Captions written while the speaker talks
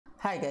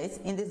Hi guys,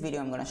 in this video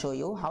I'm going to show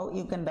you how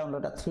you can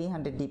download a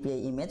 300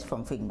 DPI image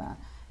from Figma.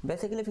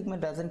 Basically Figma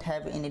doesn't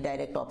have any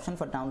direct option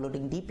for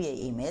downloading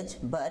DPI image,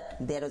 but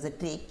there is a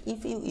trick.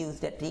 If you use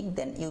that trick,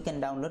 then you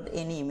can download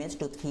any image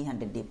to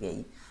 300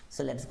 DPI.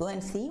 So let's go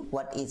and see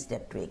what is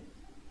that trick.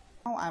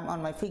 Now I'm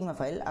on my Figma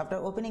file. After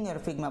opening your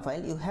Figma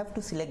file, you have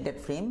to select that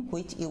frame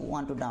which you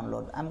want to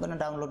download. I'm going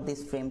to download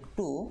this frame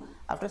 2.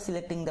 After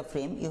selecting the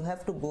frame, you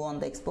have to go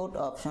on the export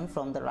option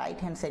from the right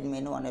hand side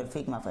menu on your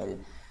Figma file.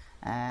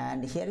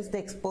 And here is the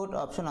export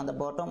option on the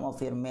bottom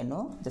of your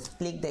menu. Just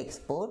click the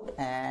export,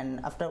 and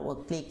after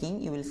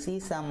clicking you will see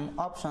some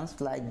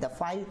options like the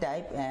file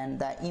type and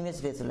the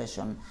image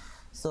resolution.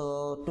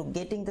 So to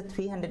getting the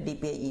 300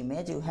 dpi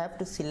image, you have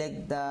to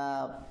select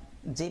the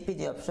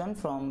JPG option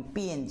from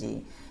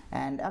PNG,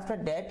 and after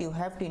that you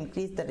have to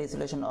increase the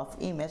resolution of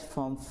image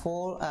from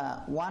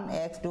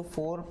 1x to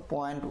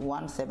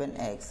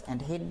 4.17x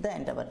and hit the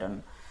enter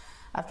button.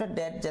 After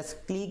that,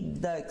 just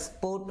click the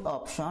export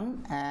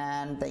option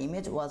and the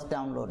image was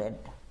downloaded.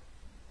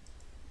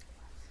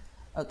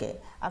 Okay,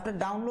 after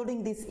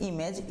downloading this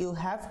image, you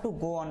have to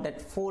go on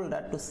that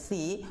folder to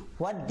see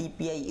what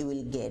DPI you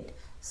will get.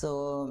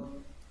 So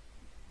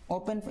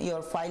open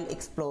your file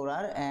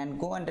explorer and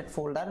go on that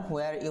folder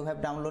where you have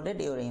downloaded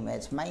your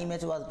image. My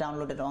image was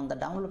downloaded on the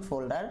download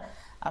folder.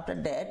 After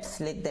that,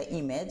 select the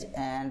image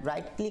and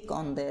right click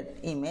on that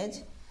image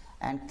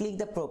and click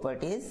the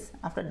properties.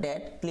 After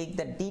that, click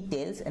the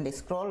details and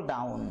scroll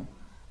down.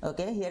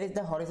 Okay, here is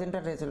the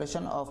horizontal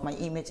resolution of my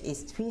image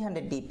is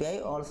 300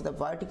 dpi, also the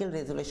vertical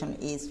resolution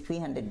is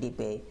 300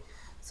 dpi.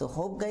 So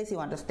hope guys you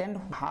understand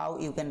how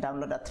you can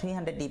download a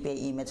 300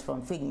 dpi image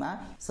from Figma.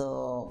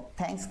 So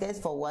thanks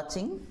guys for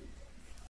watching.